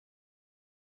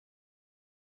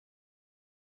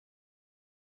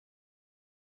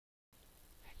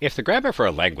If the grammar for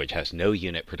a language has no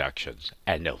unit productions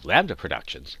and no lambda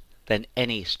productions, then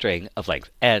any string of length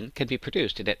n can be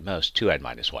produced in at most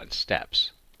 2n-1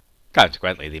 steps.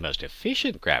 Consequently, the most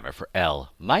efficient grammar for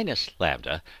L minus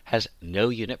lambda has no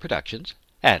unit productions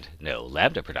and no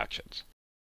lambda productions.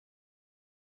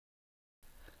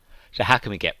 So how can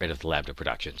we get rid of the lambda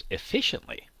productions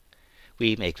efficiently?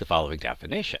 We make the following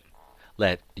definition.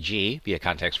 Let G be a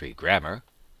context-free grammar.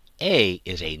 A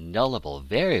is a nullable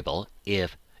variable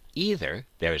if either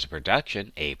there is a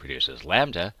production A produces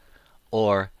lambda,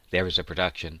 or there is a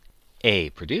production A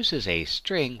produces a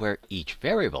string where each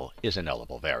variable is a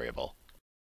nullable variable.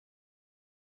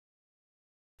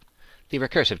 The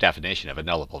recursive definition of a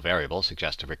nullable variable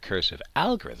suggests a recursive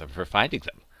algorithm for finding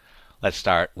them. Let's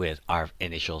start with our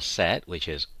initial set, which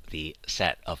is the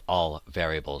set of all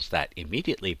variables that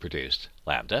immediately produced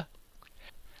lambda.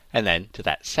 And then to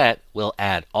that set, we'll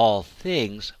add all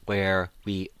things where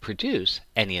we produce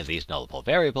any of these nullable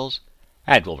variables,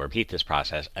 and we'll repeat this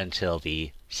process until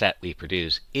the set we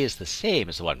produce is the same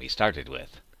as the one we started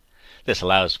with. This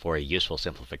allows for a useful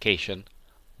simplification.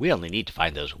 We only need to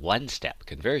find those one-step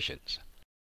conversions.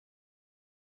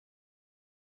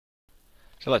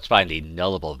 So let's find the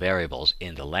nullable variables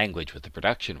in the language with the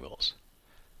production rules.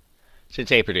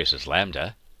 Since A produces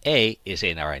lambda, A is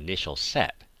in our initial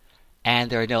set, and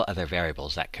there are no other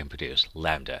variables that can produce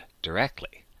lambda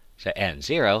directly. So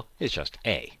n0 is just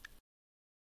A.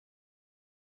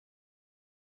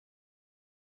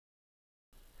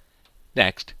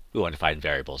 Next, we want to find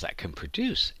variables that can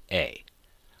produce A.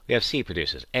 We have C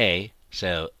produces A,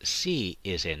 so C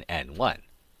is in n1.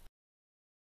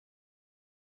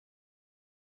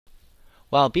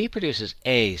 While B produces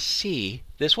AC,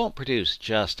 this won't produce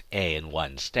just A in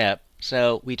one step,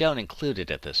 so we don't include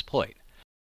it at this point.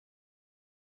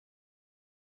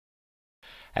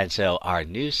 And so our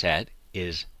new set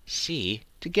is C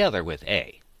together with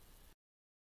A.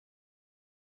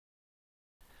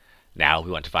 Now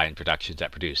we want to find productions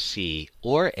that produce C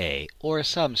or A or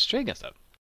some string of them.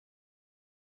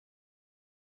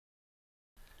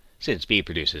 Since B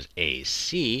produces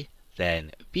AC,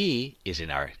 then B is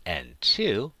in our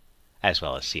N2, as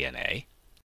well as C and A.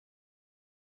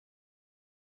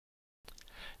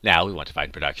 Now we want to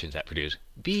find productions that produce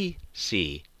B,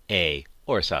 C, A,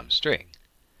 or some string.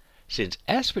 Since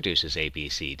S produces A, B,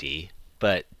 C, D,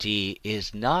 but D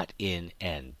is not in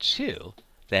N2,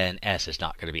 then S is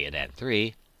not going to be in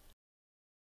N3,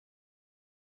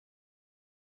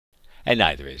 and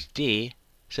neither is D,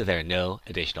 so there are no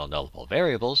additional nullable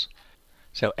variables.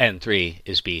 So N3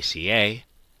 is BCA,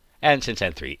 and since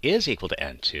N3 is equal to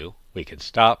N2, we can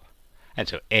stop, and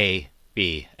so A,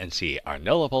 B, and C are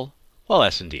nullable, while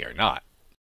S and D are not.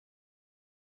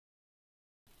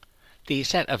 The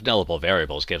set of nullable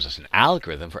variables gives us an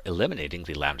algorithm for eliminating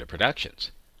the lambda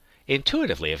productions.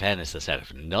 Intuitively, if n is the set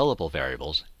of nullable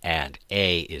variables and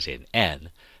A is in n,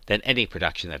 then any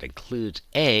production that includes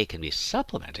A can be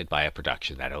supplemented by a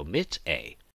production that omits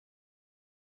A.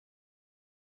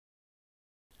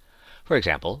 For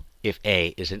example, if A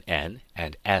is in n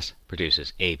and S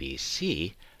produces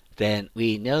ABC, then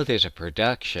we know there's a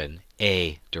production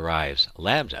A derives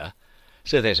lambda,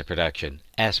 so there's a production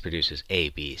S produces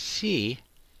ABC,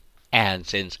 and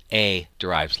since A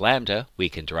derives lambda, we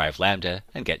can derive lambda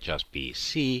and get just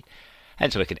BC,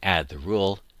 and so we can add the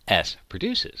rule S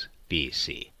produces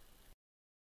BC.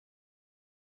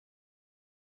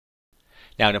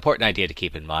 Now, an important idea to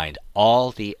keep in mind,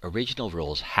 all the original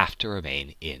rules have to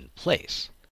remain in place.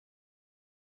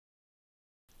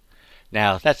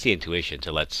 Now, that's the intuition,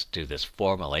 so let's do this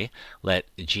formally. Let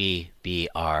G be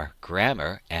our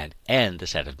grammar and N the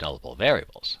set of nullable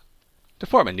variables. To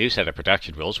form a new set of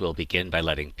production rules, we'll begin by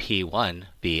letting P1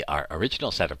 be our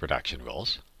original set of production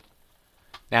rules.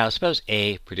 Now, suppose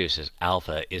A produces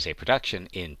alpha is a production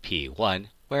in P1,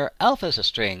 where alpha is a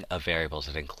string of variables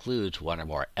that includes one or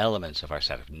more elements of our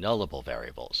set of nullable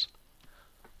variables.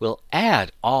 We'll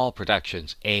add all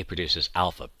productions A produces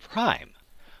alpha prime,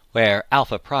 where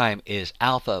alpha prime is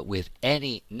alpha with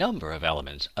any number of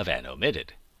elements of n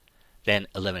omitted. Then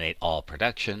eliminate all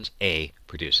productions A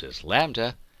produces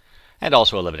lambda, and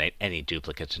also eliminate any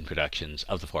duplicates in productions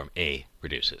of the form A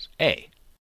produces A.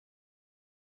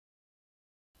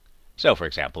 So, for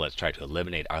example, let's try to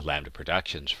eliminate our lambda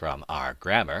productions from our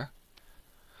grammar.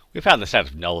 We found the set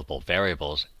of nullable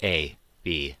variables A,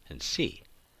 B, and C.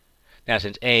 Now,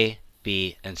 since A,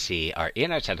 B, and C are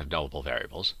in our set of nullable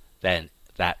variables, then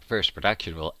that first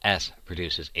production rule, S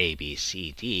produces A, B,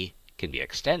 C, D, can be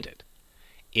extended.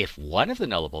 If one of the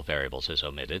nullable variables is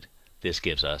omitted, this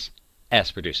gives us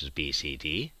S produces B, C,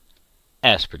 D,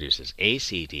 S produces A,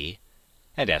 C, D,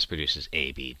 and S produces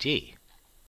A, B, D.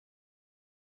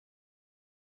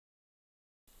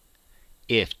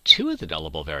 If two of the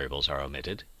nullable variables are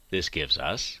omitted, this gives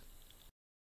us,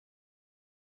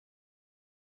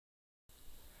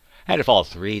 and if all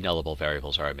three nullable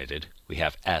variables are omitted, we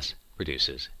have S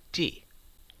reduces D.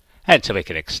 And so we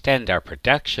can extend our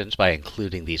productions by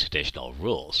including these additional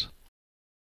rules.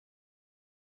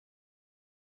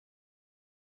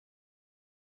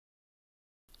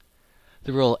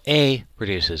 The rule A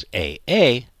reduces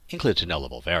AA includes a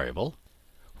nullable variable,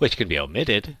 which can be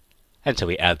omitted, and so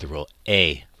we add the rule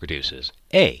A reduces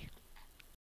A.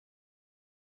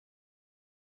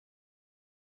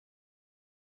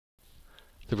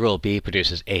 The rule B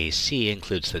produces AC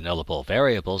includes the nullable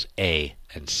variables A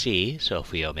and C, so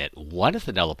if we omit one of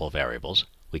the nullable variables,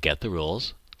 we get the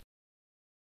rules.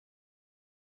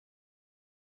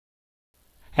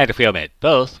 And if we omit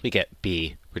both, we get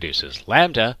B reduces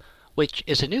lambda, which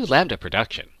is a new lambda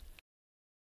production.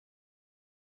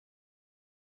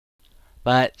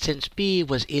 But since B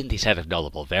was in the set of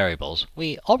nullable variables,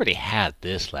 we already had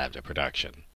this lambda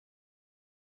production.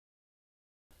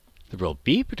 The rule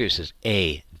B produces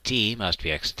AD must be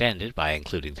extended by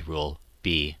including the rule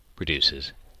B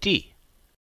produces D.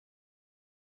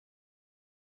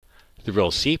 The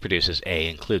rule C produces A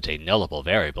includes a nullable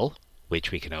variable, which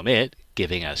we can omit,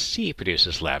 giving us C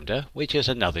produces lambda, which is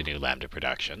another new lambda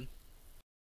production.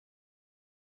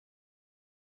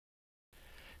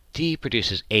 D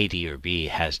produces AD or B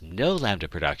has no lambda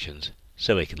productions,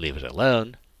 so we can leave it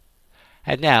alone.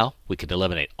 And now we can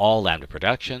eliminate all lambda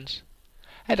productions,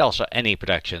 and also any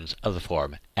productions of the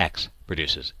form X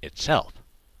produces itself.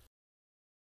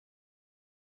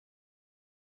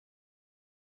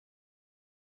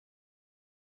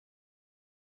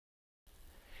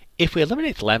 If we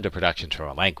eliminate the lambda productions from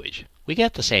a language, we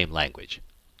get the same language.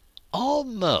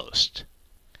 Almost.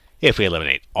 If we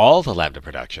eliminate all the lambda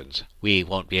productions, we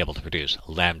won't be able to produce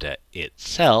lambda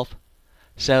itself,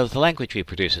 so the language we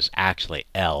produce is actually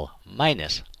L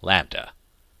minus lambda.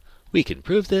 We can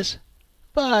prove this,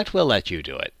 but we'll let you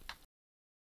do it.